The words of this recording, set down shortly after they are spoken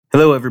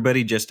Hello,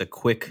 everybody. Just a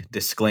quick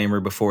disclaimer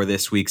before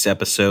this week's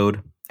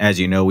episode. As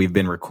you know, we've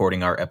been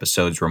recording our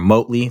episodes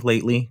remotely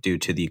lately due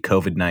to the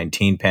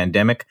COVID-19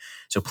 pandemic,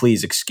 so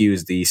please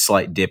excuse the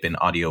slight dip in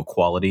audio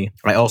quality.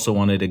 I also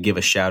wanted to give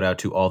a shout out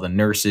to all the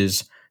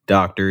nurses,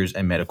 doctors,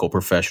 and medical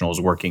professionals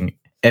working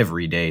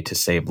every day to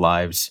save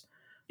lives.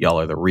 Y'all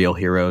are the real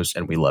heroes,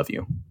 and we love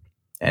you.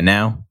 And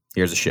now,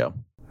 here's the show.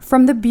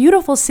 From the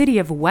beautiful city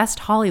of West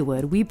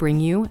Hollywood, we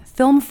bring you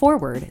Film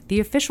Forward, the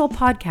official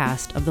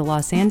podcast of the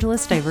Los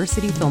Angeles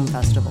Diversity Film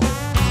Festival.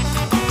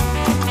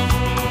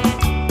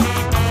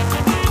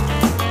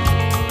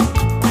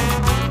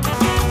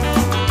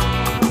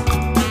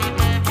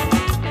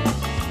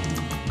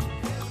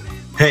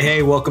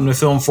 Hey, welcome to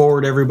Film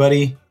Forward,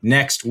 everybody.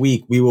 Next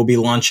week, we will be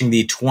launching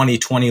the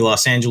 2020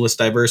 Los Angeles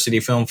Diversity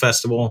Film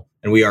Festival,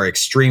 and we are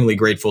extremely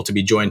grateful to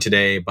be joined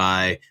today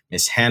by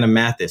Miss Hannah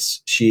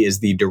Mathis. She is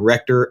the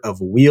director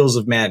of Wheels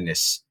of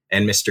Madness,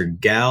 and Mr.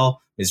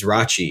 Gal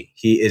Mizrachi.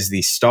 He is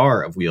the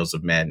star of Wheels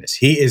of Madness.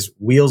 He is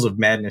Wheels of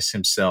Madness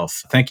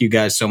himself. Thank you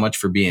guys so much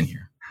for being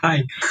here.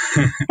 Hi.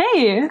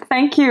 Hey,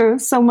 thank you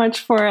so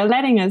much for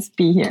letting us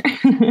be here.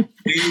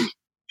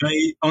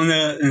 Very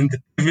honor and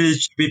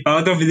privilege to be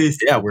part of this.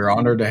 Yeah, we're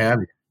honored to have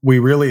you. We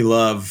really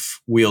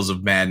love Wheels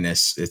of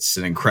Madness. It's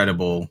an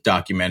incredible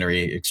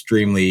documentary,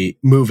 extremely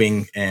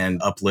moving and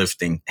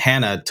uplifting.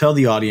 Hannah, tell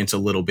the audience a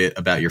little bit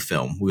about your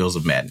film, Wheels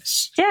of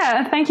Madness.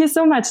 Yeah, thank you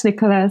so much,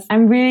 Nicholas.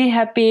 I'm really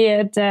happy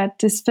that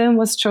this film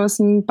was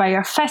chosen by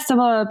your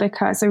festival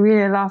because I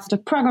really love the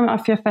program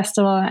of your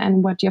festival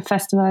and what your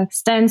festival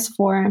stands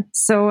for.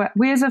 So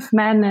Wheels of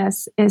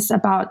Madness is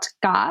about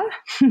Gal,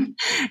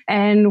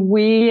 and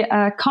we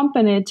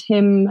accompanied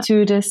him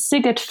to the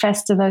Sziget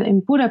Festival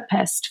in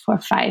Budapest for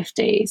 5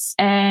 days.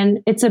 And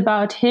it's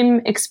about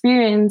him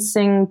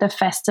experiencing the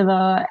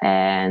festival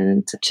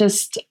and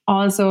just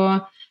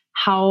also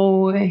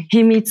how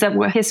he meets up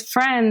with his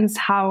friends,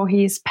 how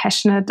he's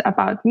passionate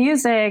about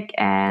music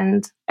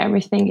and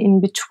everything in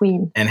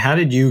between. And how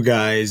did you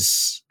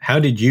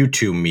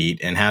two meet?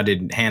 And how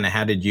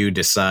did you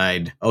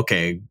decide,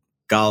 okay,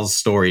 Gal's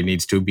story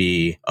needs to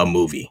be a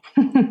movie?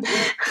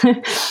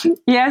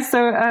 Yeah,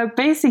 so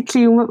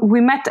basically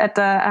we met at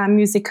a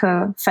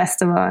musical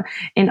festival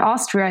in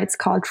Austria. It's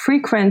called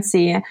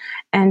Frequency.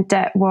 And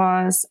that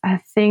was, I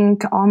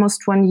think,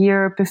 almost 1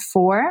 year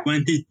before.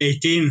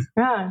 2018,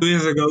 Yeah. 2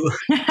 years ago.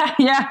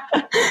 Yeah,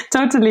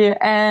 totally.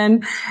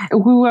 And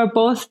we were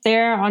both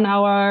there on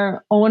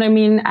our own. I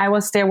mean, I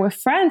was there with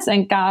friends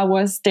and Gal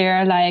was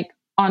there like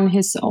on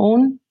his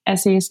own,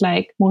 as he's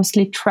like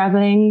mostly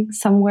traveling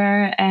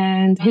somewhere.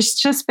 And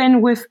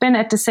we've been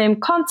at the same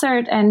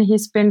concert and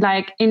he's been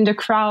like in the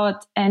crowd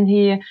and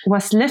he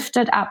was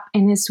lifted up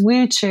in his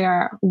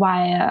wheelchair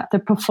while the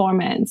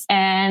performance.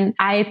 And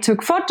I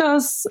took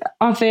photos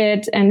of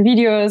it and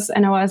videos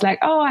and I was like,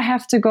 oh, I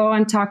have to go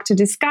and talk to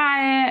this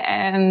guy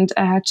and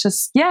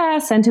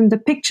send him the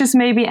pictures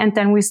maybe. And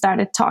then we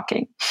started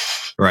talking.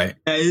 Right.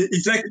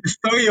 It's like the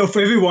story of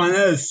everyone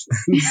else.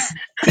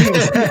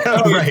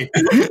 Right.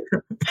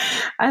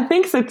 I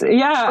think so.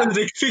 Yeah.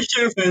 Take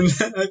pictures and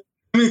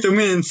coming to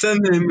me and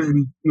send them,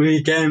 and we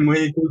became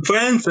really good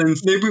friends, and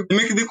they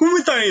make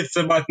documentaries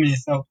about me.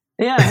 So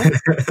yeah.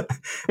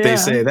 They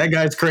say that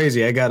guy's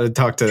crazy. I got to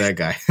talk to that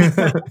guy.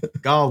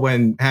 Gal,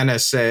 when Hannah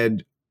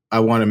said, I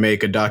want to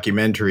make a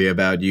documentary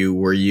about you,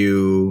 were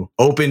you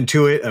open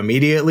to it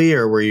immediately,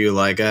 or were you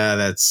like,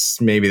 that's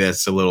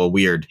a little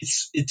weird?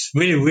 It's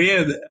really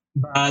weird,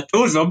 but I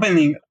was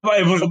opening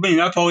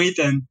up for it,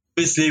 and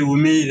obviously we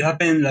made it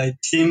happen. Like,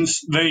 seems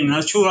very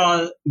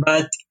natural,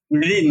 but we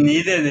really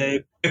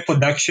needed a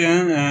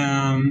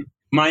production,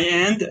 my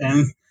end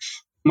and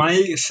my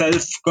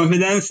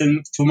self-confidence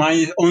and to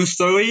my own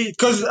story,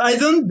 because I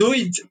don't do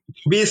it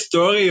to be a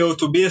story or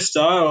to be a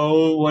star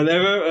or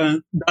whatever.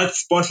 That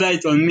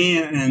spotlight on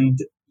me and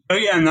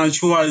very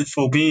unnatural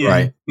for me,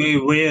 right? And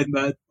very weird,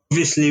 but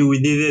obviously we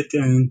did it,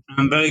 and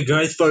I'm very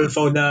grateful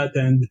for that.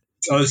 And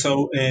it's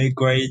also a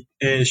great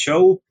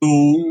show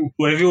to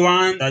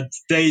everyone that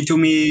say to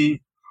me,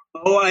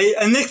 oh,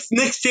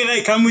 next year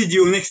I come with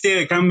you. Next year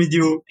I come with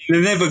you.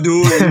 They never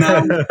do, and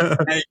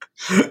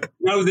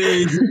now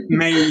they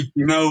may,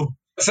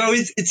 So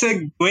it's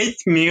a great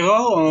mirror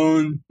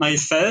on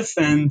myself,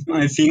 and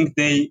I think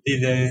they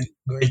did a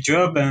great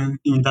job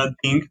in that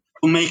thing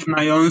to make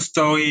my own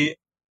story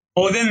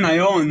more than my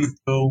own.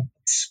 So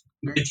it's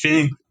a great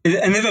feeling.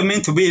 I never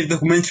meant to be a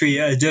documentary.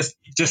 It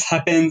just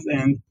happens,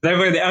 and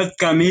whatever the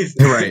outcome is,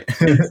 right.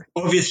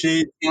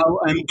 Obviously now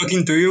I'm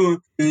talking to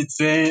you, and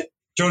it's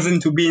chosen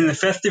to be in the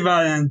festival,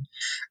 and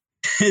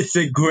it's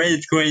a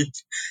great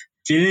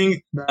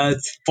feeling. But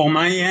for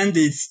my end,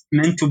 it's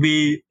meant to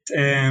be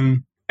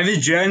a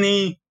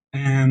journey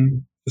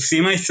to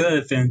see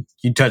myself. And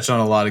you touched on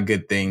a lot of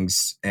good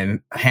things.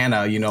 And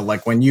Hannah,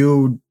 like when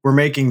you were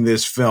making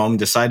this film,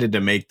 decided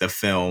to make the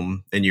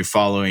film, and you're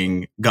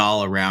following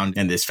Gal around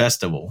in this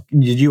festival,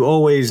 did you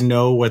always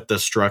know what the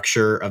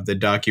structure of the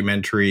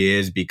documentary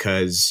is?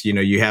 Because,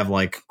 you have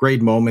like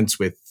great moments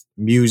with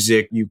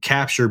music. You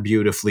capture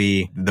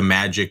beautifully the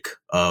magic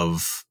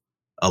of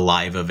a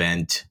live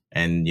event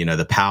and,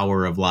 the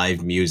power of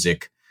live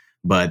music.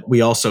 But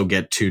we also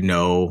get to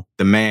know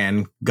the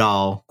man,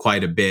 Gal,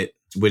 quite a bit.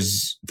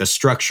 Was the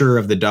structure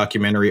of the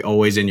documentary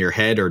always in your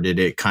head, or did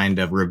it kind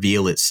of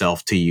reveal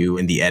itself to you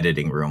in the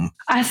editing room?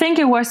 I think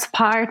it was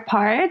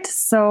part.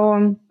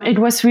 So it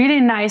was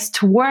really nice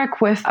to work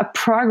with a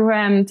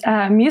programmed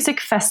music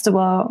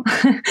festival.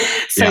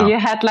 So you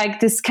had like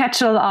this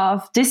schedule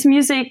of this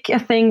music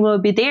thing will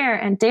be there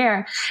and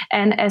there.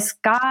 And as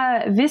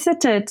Gal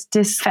visited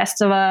this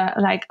festival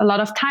like a lot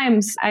of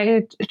times,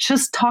 I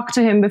just talked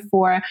to him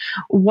before,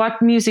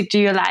 what music do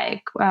you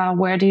like?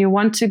 Where do you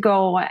want to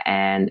go?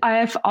 And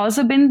I've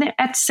also been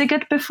at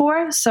Sziget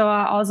before, so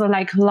I also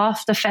like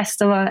loved the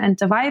festival and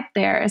the vibe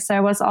there. So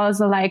I was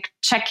also like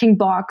checking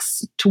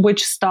box to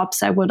which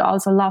stops I would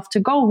also love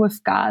to go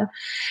with Gal.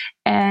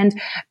 And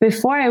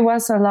before it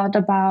was a lot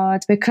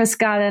about, because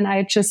Gal and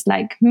I just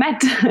like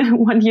met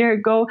 1 year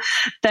ago,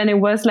 then it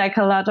was like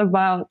a lot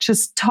about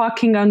just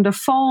talking on the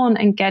phone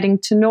and getting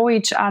to know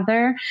each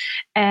other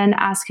and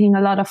asking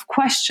a lot of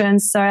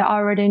questions. So I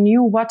already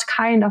knew what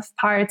kind of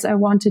parts I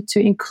wanted to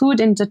include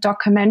in the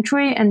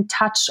documentary and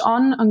touch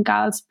on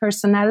Gal's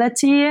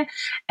personality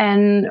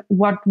and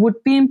what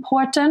would be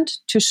important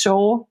to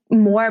show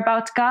more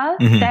about Gal.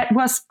 Mm-hmm. That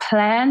was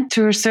planned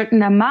to a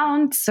certain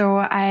amount. So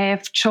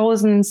I've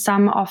chosen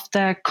some of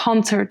the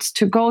concerts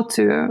to go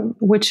to,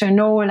 which I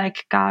know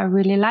like Gal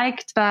really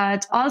liked,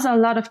 but also a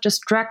lot of the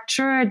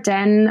structure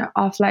then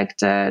of like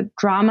the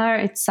drama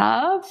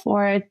itself,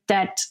 or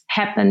that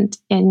happened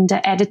in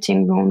the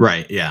editing room.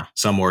 Right. Yeah.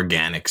 Some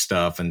organic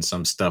stuff and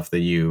some stuff that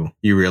you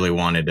really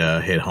wanted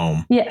to hit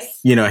home. Yes.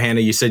 Hannah,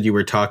 you said you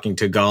were talking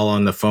to Gal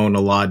on the phone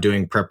a lot,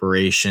 doing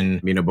preparation,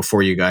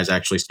 before you guys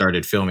actually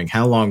started filming.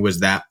 How long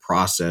was that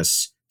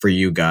process for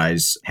you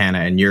guys, Hannah,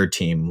 and your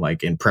team,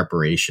 like in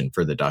preparation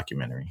for the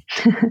documentary?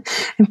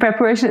 In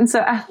preparation. So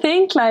I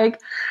think like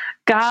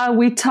Gal,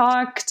 we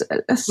talked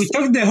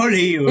the whole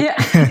year.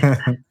 Yeah.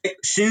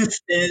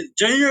 Since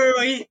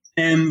January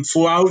and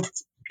throughout,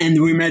 and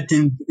we met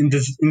in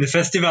the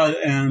festival,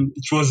 and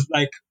it was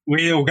like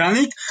really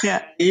organic.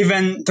 Yeah.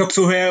 Even talked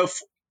to her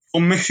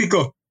from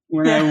Mexico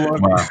when I was.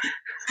 Wow.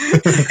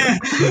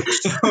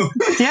 So,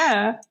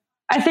 yeah.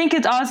 I think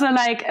it also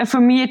like, for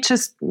me, it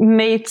just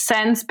made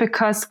sense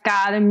because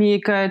Gal and me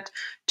got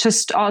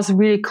just also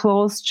really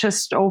close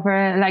just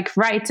over like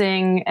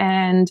writing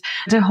and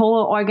the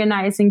whole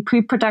organizing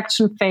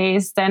pre-production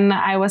phase. Then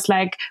I was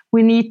like,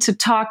 we need to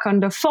talk on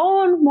the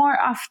phone more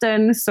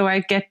often so I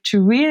get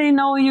to really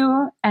know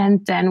you.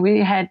 And then we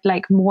had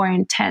like more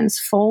intense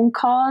phone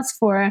calls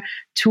for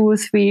 2,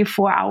 3,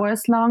 4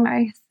 hours long,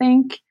 I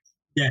think.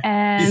 Yeah,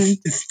 and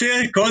it's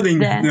still recording.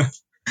 Then,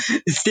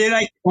 it's still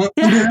like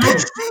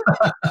the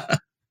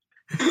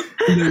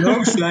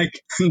logs, like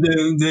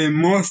the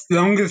most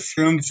longest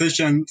film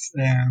sessions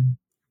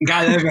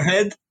Gal ever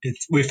had.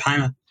 It's with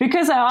Hannah.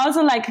 Because I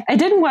also I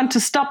didn't want to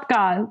stop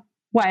Gal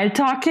while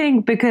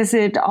talking because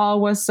it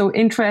all was so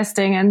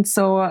interesting, and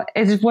so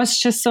it was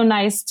just so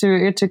nice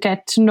to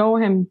get to know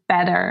him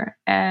better.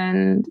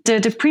 And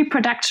the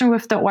pre-production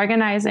with the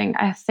organizing,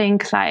 I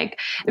think like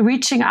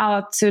reaching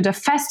out to the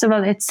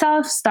festival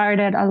itself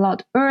started a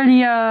lot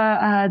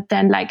earlier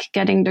than like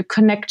getting the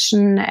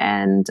connection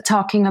and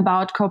talking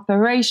about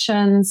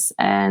cooperations.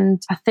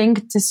 And I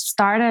think this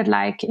started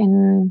like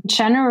in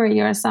January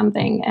or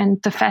something, and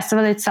the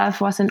festival itself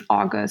was in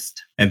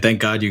August. And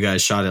thank God you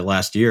guys shot it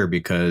last year,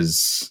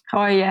 because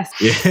oh yes,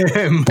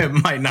 it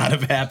might not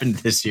have happened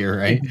this year,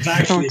 right?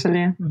 Exactly.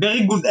 Totally.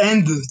 Very good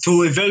end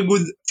to a very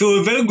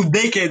good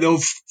decade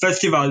of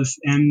festivals,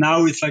 and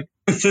now it's like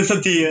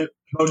uncertainty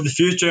about the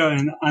future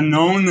and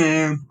unknown.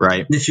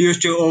 Right. The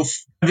future of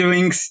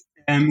gatherings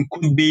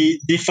could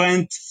be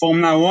different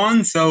from now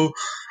on. So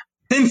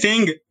same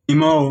thing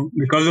anymore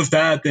because of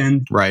that.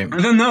 And right.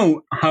 I don't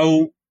know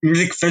how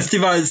music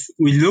festivals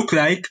will look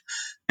like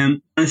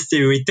once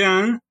they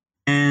return.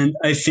 And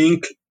I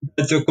think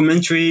the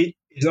documentary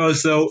is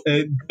also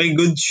a very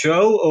good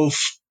show of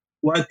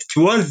what it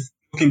was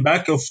looking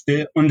back on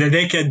the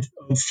decade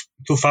of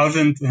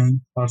 2000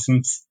 and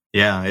thousands.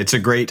 Yeah, it's a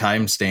great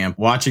timestamp.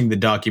 Watching the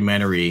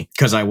documentary,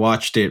 because I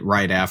watched it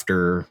right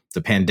after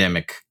the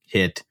pandemic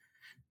hit,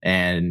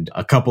 and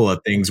a couple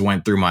of things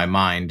went through my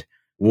mind.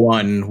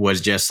 One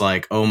was just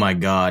like, oh my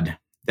God,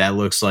 that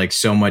looks like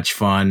so much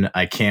fun.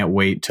 I can't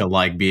wait to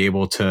like be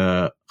able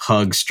to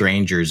hug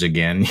strangers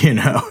again,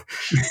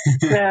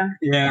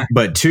 Yeah.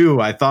 But 2,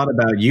 I thought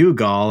about you,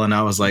 Gal, and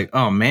I was like,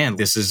 oh man,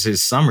 this is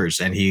his summers,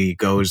 and he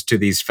goes to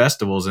these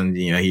festivals and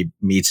he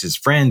meets his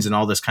friends and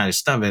all this kind of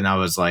stuff. And I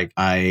was like,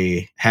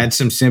 I had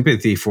some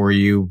sympathy for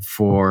you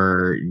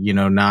for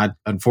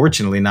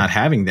unfortunately not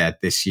having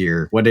that this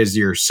year. What has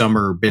your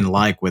summer been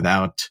like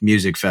without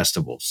music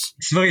festivals?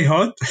 It's very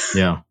hot.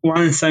 Yeah.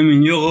 Once I'm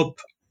in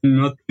Europe, I'm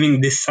not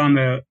living this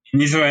summer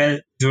in Israel.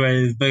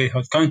 Israel is a very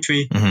hot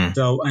country,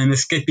 so I'm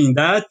escaping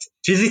that.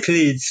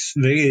 Physically, it's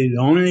very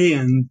lonely,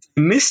 and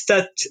I miss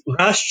that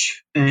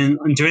rush and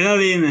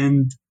adrenaline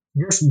and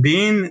just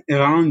being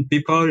around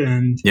people,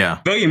 and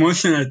very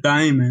emotional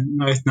time. And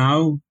right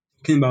now,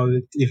 talking about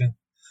it even.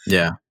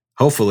 Yeah.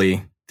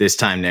 Hopefully this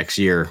time next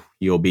year,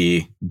 you'll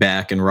be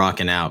back and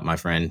rocking out, my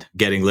friend,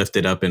 getting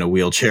lifted up in a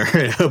wheelchair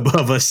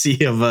above a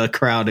sea of a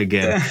crowd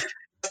again.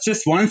 It's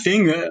just one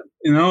thing, I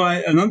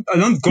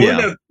don't go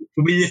there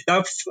to be lifted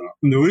up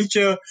in the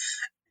wheelchair.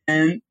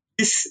 And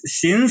this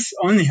since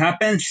only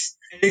happens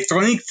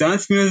electronic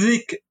dance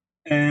music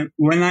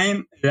when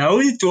I'm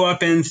allowed to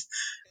happen.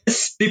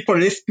 People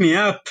lift me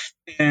up,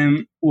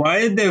 and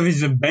while there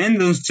is a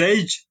band on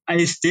stage,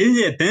 I steal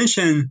the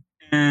attention,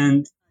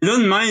 and I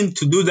don't mind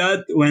to do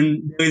that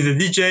when there is a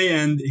DJ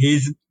and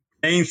he's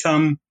playing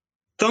some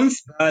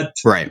songs, but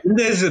right. when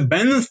there's a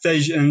band on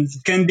stage, and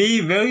it can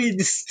be very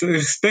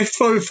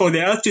disrespectful for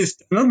the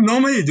artist. I don't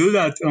normally do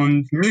that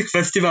on music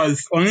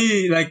festivals,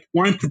 only like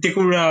one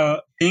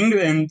particular thing,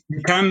 and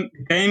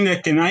became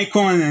like an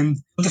icon, and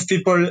a lot of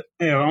people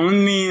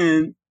around me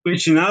and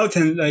reaching out,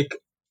 and like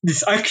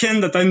this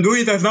action that I'm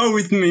doing right now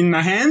with in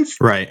my hands.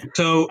 Right.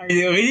 So I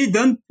really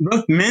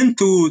not meant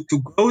to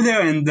go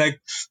there and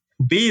like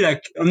be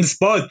like on the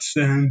spot,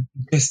 and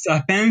just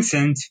happens,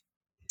 and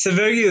it's a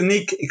very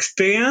unique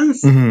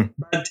experience,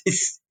 but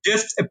it's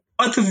just a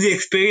part of the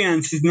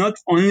experience. It's not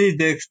only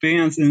the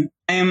experience, and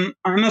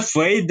I'm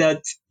afraid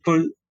that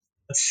people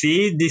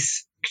see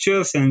these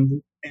pictures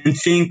and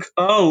think,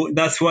 oh,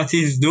 that's what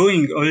he's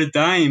doing all the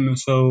time.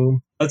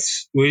 So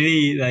that's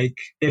really like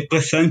a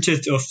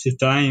percentage of the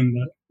time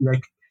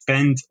like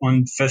spent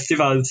on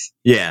festivals.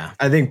 Yeah,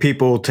 I think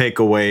people take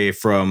away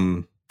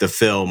from the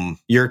film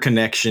your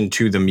connection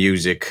to the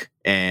music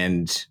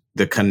and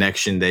the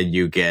connection that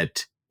you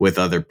get with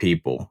other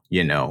people.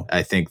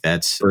 I think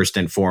that's first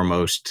and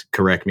foremost,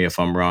 correct me if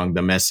I'm wrong,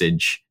 the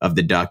message of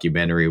the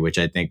documentary, which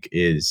I think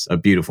is a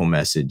beautiful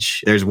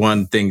message. There's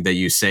one thing that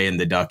you say in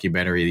the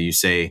documentary, that you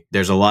say,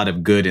 there's a lot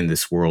of good in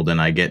this world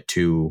and I get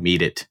to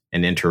meet it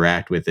and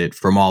interact with it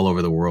from all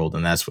over the world.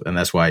 And that's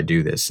why I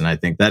do this. And I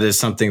think that is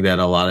something that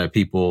a lot of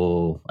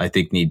people, I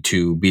think, need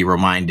to be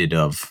reminded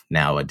of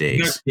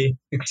nowadays.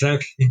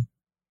 Exactly.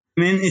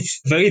 I mean, it's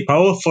a very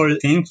powerful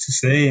thing to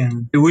say,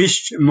 and I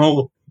wish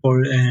more people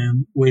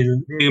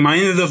will be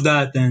reminded of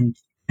that, and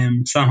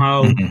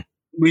somehow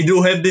we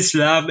do have this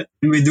love,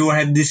 and we do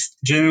have this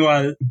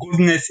general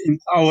goodness in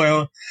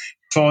our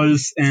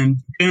souls and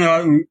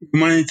general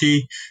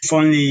humanity. If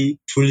only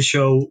it will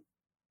show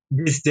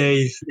these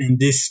days and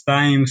these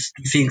times,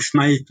 things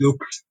might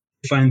look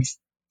different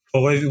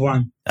for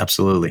everyone.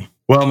 Absolutely.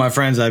 Well, my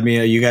friends, I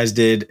mean, you guys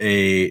did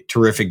a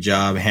terrific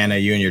job. Hannah,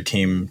 you and your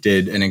team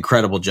did an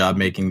incredible job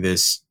making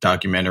this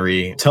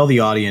documentary. Tell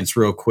the audience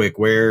real quick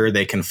where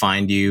they can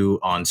find you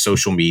on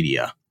social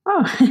media.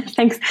 Oh,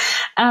 thanks.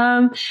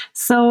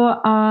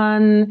 So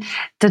on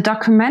the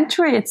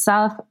documentary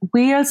itself,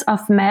 Wheels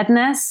of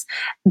Madness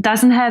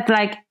doesn't have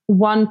like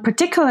one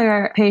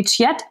particular page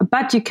yet,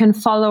 but you can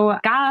follow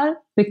Gal,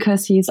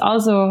 because he's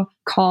also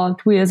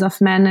called Wheels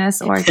of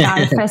Madness or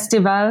Gal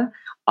Festival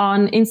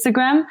on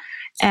Instagram,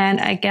 and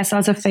I guess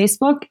also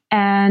Facebook.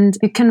 And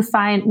you can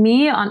find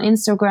me on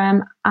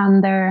Instagram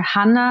under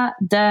Hannah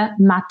de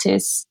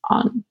Mattis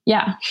on.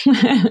 Yeah.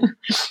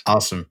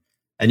 Awesome.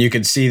 And you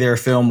can see their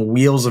film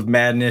Wheels of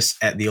Madness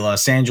at the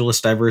Los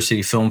Angeles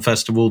Diversity Film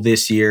Festival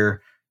this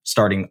year,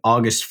 starting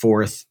August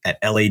 4th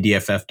at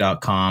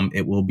ladff.com.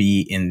 It will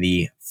be in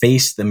the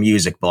Face the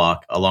Music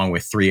block, along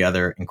with 3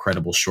 other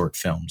incredible short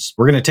films.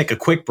 We're going to take a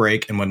quick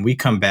break, and when we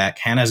come back,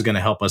 Hannah's going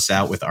to help us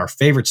out with our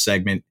favorite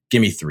segment,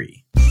 Gimme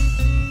 3.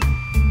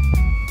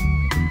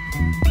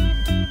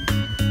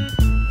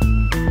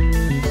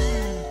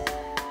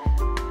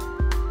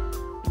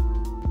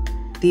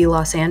 The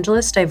Los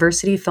Angeles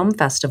Diversity Film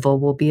Festival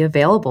will be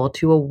available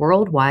to a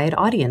worldwide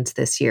audience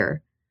this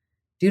year.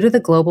 Due to the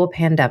global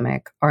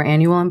pandemic, our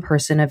annual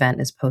in-person event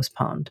is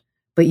postponed,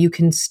 but you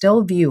can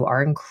still view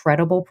our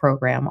incredible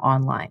program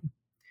online.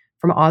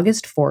 From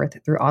August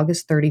 4th through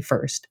August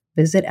 31st,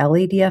 visit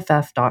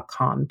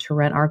ladff.com to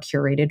rent our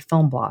curated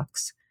film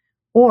blocks.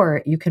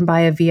 Or you can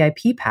buy a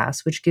VIP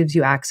pass, which gives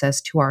you access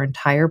to our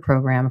entire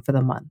program for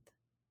the month.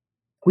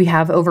 We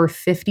have over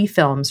 50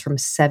 films from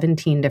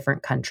 17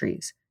 different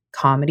countries.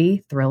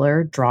 Comedy,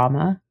 thriller,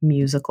 drama,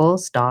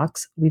 musicals,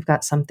 docs. We've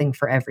got something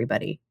for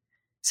everybody.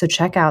 So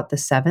check out the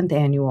 7th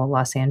annual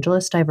Los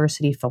Angeles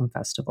Diversity Film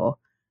Festival,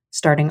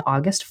 starting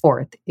August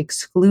 4th,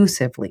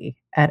 exclusively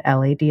at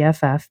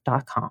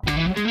ladff.com.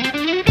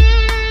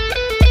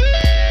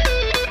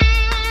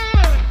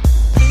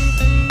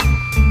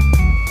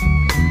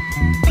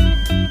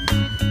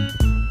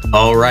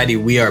 Alrighty,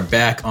 we are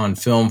back on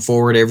Film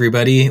Forward,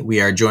 everybody.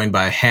 We are joined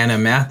by Hannah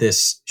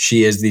Mathis.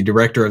 She is the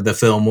director of the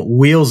film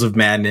Wheels of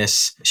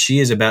Madness. She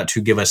is about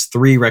to give us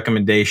 3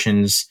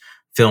 recommendations,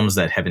 films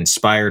that have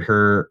inspired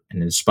her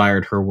and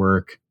inspired her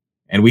work.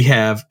 And we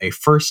have a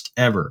first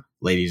ever,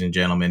 ladies and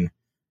gentlemen,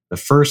 the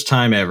first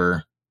time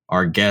ever,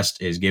 our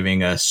guest is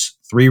giving us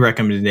 3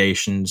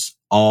 recommendations,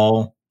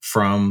 all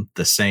from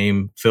the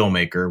same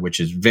filmmaker,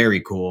 which is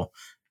very cool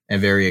and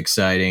very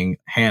exciting.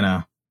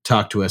 Hannah,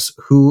 talk to us.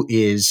 Who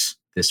is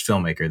this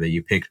filmmaker that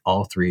you picked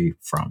all 3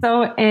 from?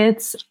 So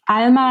it's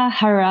Alma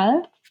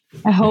Har'el.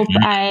 I hope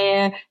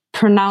I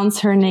pronounce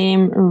her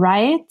name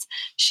right.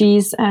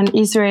 She's an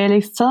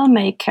Israeli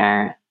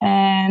filmmaker,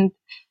 and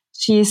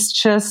she's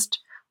just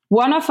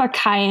one of a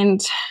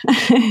kind.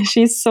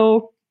 She's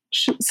so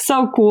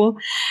cool.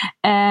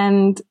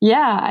 And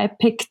yeah, I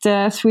picked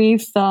 3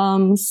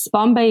 films: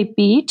 Bombay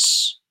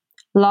Beach,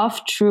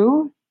 Love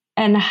True,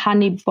 and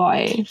Honey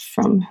Boy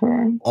from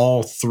her.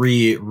 All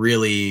 3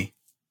 really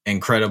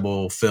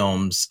incredible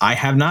films. I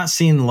have not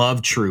seen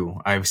Love True.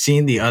 I've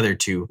seen the other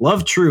 2.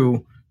 Love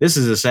True, this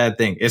is a sad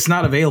thing. It's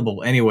not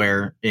available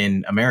anywhere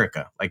in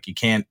America. Like, you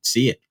can't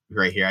see it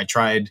right here. I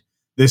tried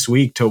this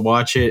week to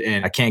watch it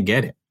and I can't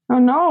get it. Oh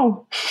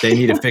no. They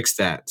need to fix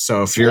that.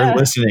 So if you're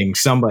listening,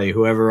 somebody,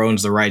 whoever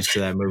owns the rights to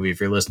that movie,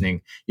 if you're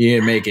listening, you need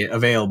to make it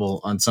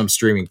available on some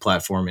streaming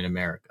platform in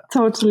America.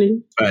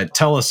 Totally. But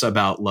tell us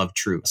about Love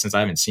True, since I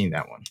haven't seen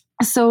that one.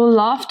 So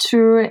Love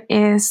True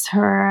is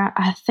her,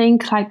 I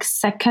think, like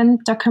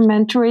second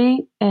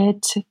documentary.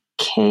 It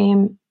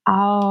came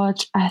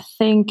out, I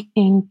think,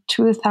 in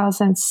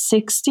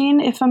 2016,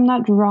 if I'm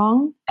not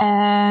wrong.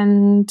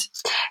 And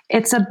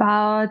it's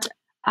about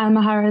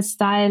Almahara's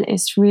style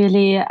is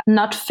really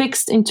not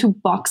fixed into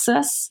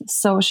boxes.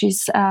 So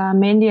she's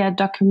mainly a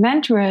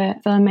documentary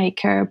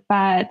filmmaker,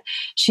 but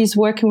she's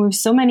working with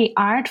so many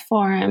art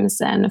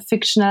forms and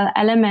fictional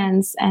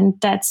elements, and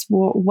that's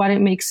what it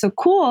makes so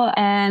cool.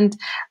 And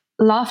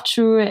Love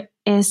True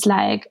is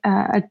like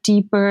a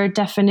deeper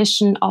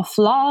definition of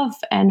love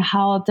and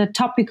how the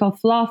topic of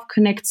love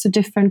connects to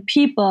different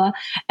people.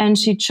 And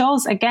she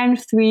chose, again,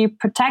 3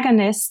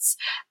 protagonists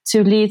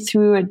to lead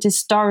through this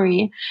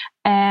story.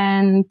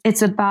 And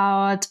it's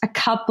about a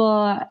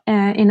couple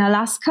in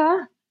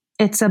Alaska.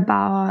 It's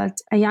about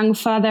a young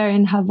father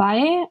in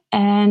Hawaii,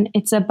 and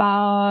it's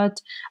about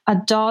a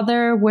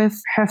daughter with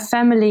her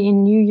family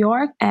in New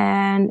York.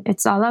 And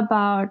it's all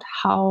about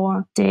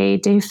how they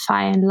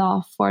find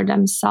love for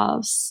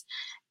themselves.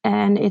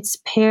 And it's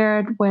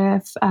paired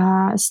with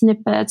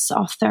snippets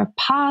of their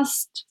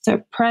past,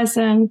 their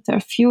present,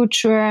 their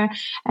future.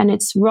 And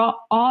it's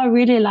all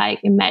really like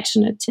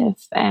imaginative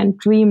and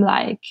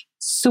dreamlike.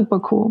 Super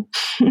cool.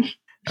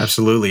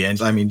 Absolutely.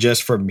 And I mean,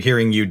 just from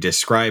hearing you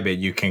describe it,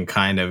 you can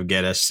kind of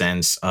get a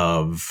sense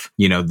of,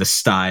 you know, the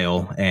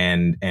style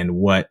and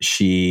what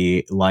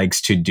she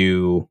likes to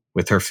do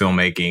with her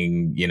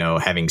filmmaking. You know,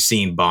 having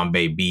seen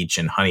Bombay Beach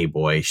and Honey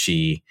Boy,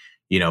 she,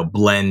 you know,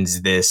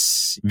 blends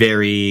this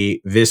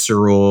very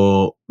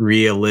visceral,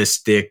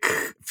 realistic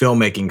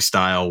filmmaking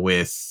style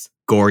with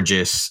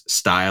gorgeous,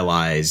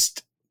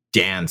 stylized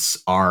dance,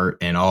 art,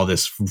 and all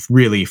this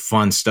really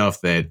fun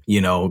stuff that, you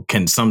know,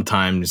 can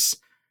sometimes...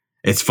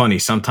 It's funny.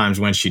 Sometimes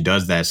when she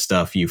does that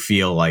stuff, you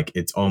feel like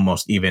it's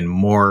almost even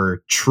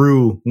more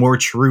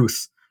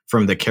truth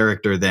from the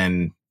character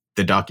than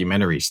the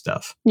documentary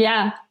stuff.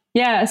 Yeah.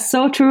 Yeah,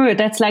 so true.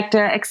 That's like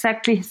the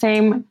exactly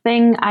same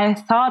thing I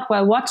thought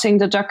while watching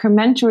the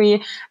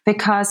documentary,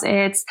 because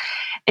it's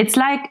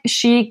like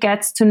she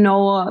gets to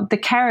know the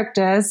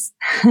characters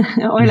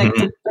or like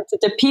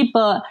the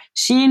people.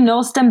 She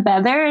knows them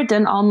better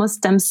than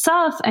almost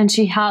themselves, and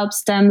she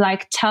helps them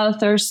like tell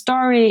their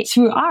story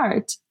through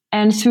art.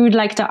 And through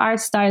like the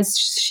art styles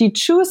she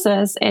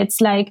chooses,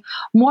 it's like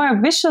more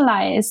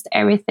visualized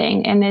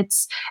everything. And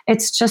it's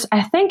just,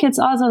 I think it's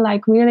also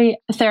like really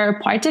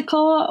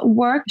therapeutical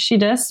work she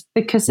does,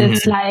 because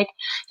it's like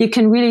you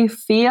can really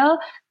feel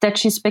that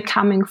she's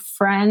becoming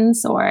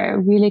friends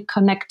or really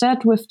connected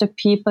with the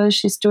people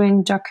she's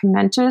doing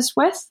documentaries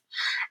with.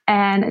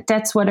 And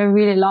that's what I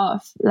really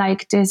love,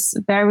 like this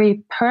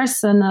very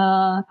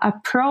personal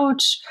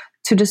approach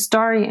to the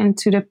story and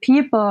to the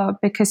people,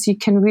 because you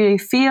can really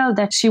feel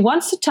that she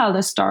wants to tell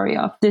the story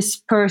of this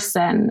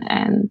person.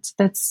 And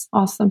that's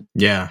awesome.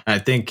 Yeah, I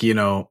think, you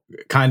know,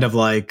 kind of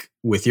like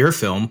with your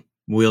film,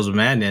 Wheels of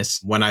Madness,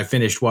 when I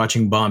finished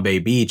watching Bombay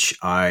Beach,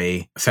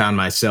 I found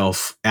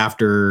myself,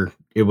 after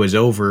it was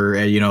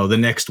over, you know, the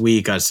next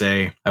week I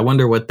say, I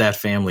wonder what that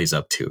family's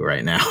up to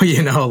right now,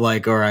 you know,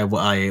 like, or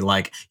I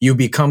like, you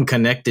become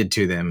connected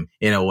to them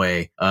in a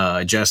way,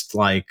 just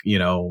like, you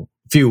know,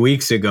 few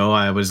weeks ago,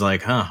 I was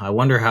like, I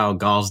wonder how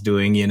Gal's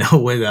doing, you know,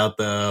 without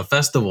the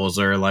festivals,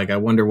 or like, I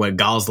wonder what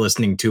Gal's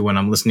listening to when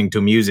I'm listening to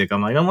music.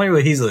 I'm like, I wonder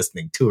what he's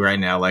listening to right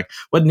now. Like,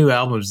 what new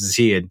albums is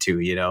he into,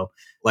 you know?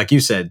 Like you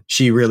said,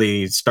 she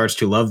really starts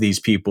to love these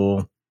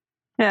people.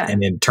 Yeah.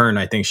 And in turn,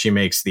 I think she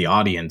makes the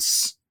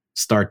audience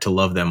start to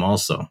love them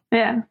also.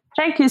 Yeah.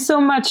 Thank you so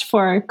much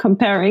for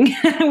comparing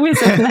Wheels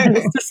of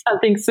Madness to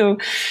something so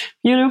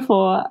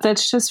beautiful.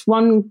 That's just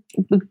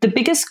the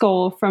biggest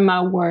goal from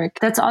our work.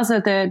 That's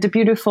also the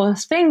beautiful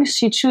thing.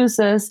 She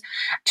chooses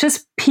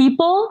just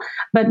people,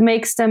 but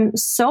makes them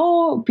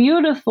so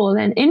beautiful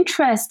and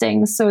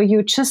interesting. So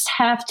you just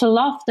have to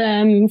love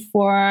them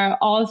for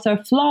all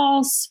their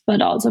flaws,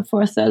 but also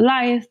for their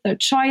life, their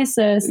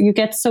choices. You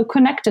get so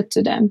connected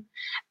to them.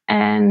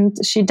 And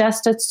she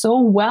does that so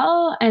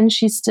well, and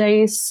she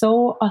stays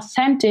so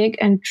authentic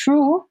and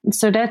true.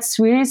 So that's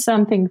really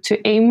something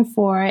to aim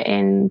for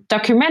in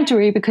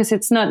documentary, because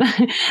it's not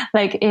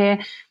like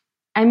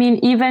I mean,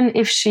 even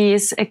if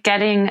she's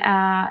getting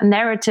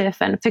narrative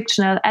and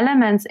fictional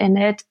elements in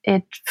it,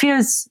 it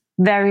feels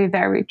very,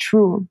 very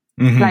true,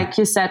 like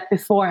you said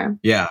before.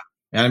 Yeah.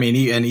 I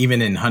mean, and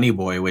even in Honey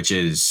Boy, which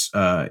is,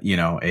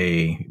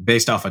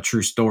 based off a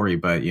true story,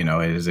 but,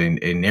 it is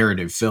a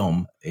narrative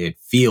film, it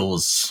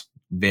feels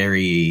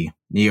very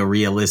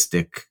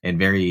neorealistic and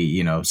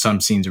very,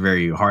 some scenes are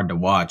very hard to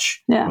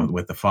watch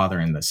with the father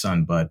and the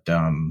son, but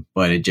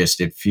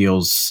it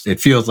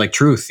feels like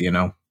truth,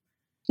 Yeah.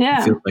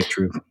 It feels like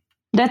truth.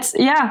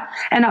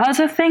 And I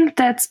also think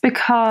that's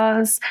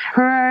because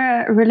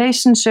her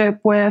relationship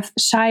with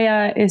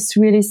Shia is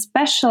really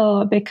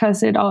special,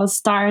 because it all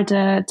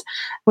started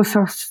with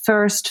her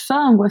first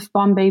film with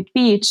Bombay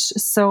Beach.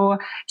 So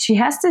she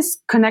has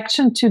this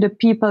connection to the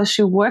people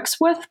she works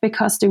with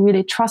because they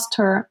really trust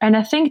her. And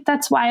I think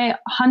that's why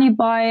Honey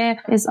Boy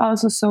is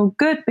also so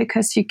good,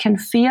 because you can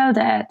feel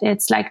that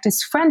it's like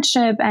this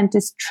friendship and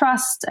this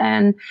trust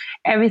and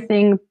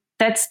everything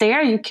that's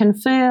there you can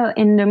feel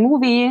in the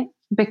movie,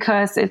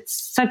 because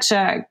it's such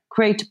a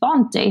great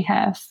bond they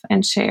have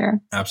and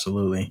share.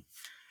 Absolutely.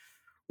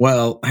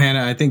 Well,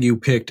 Hannah, I think you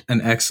picked an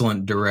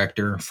excellent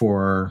director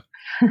for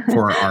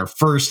our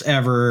first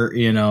ever,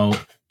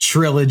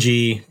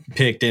 trilogy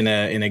picked in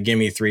a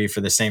Gimme 3 for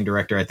the same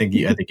director. I think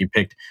you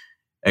picked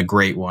a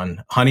great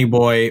one. Honey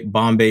Boy,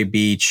 Bombay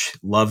Beach,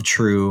 Love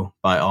True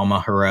by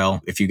Alma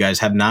Har'el. If you guys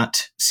have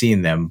not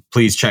seen them,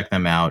 please check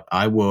them out.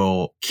 I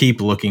will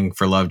keep looking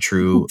for Love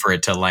True for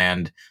it to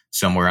land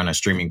somewhere on a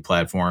streaming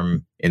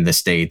platform in the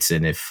States.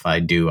 And if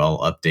I do, I'll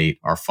update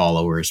our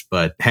followers.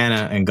 But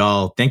Hannah and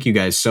Gal, thank you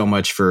guys so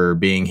much for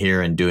being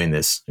here and doing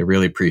this. I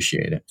really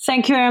appreciate it.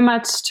 Thank you very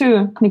much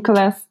too,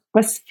 Nicholas. It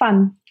was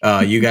fun.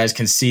 You guys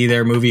can see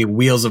their movie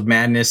Wheels of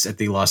Madness at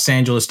the Los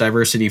Angeles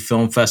Diversity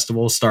Film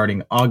Festival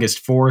starting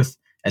August 4th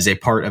as a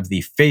part of the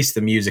Face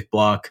the Music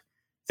block.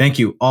 Thank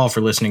you all for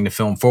listening to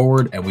Film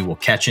Forward, and we will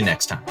catch you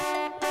next time.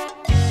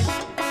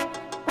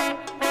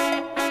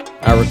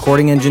 Our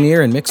recording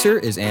engineer and mixer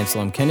is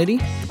Anselm Kennedy.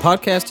 The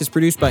podcast is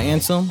produced by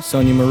Anselm,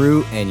 Sonia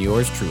Maru, and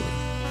yours truly.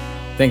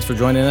 Thanks for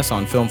joining us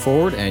on Film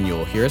Forward, and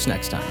you'll hear us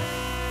next time.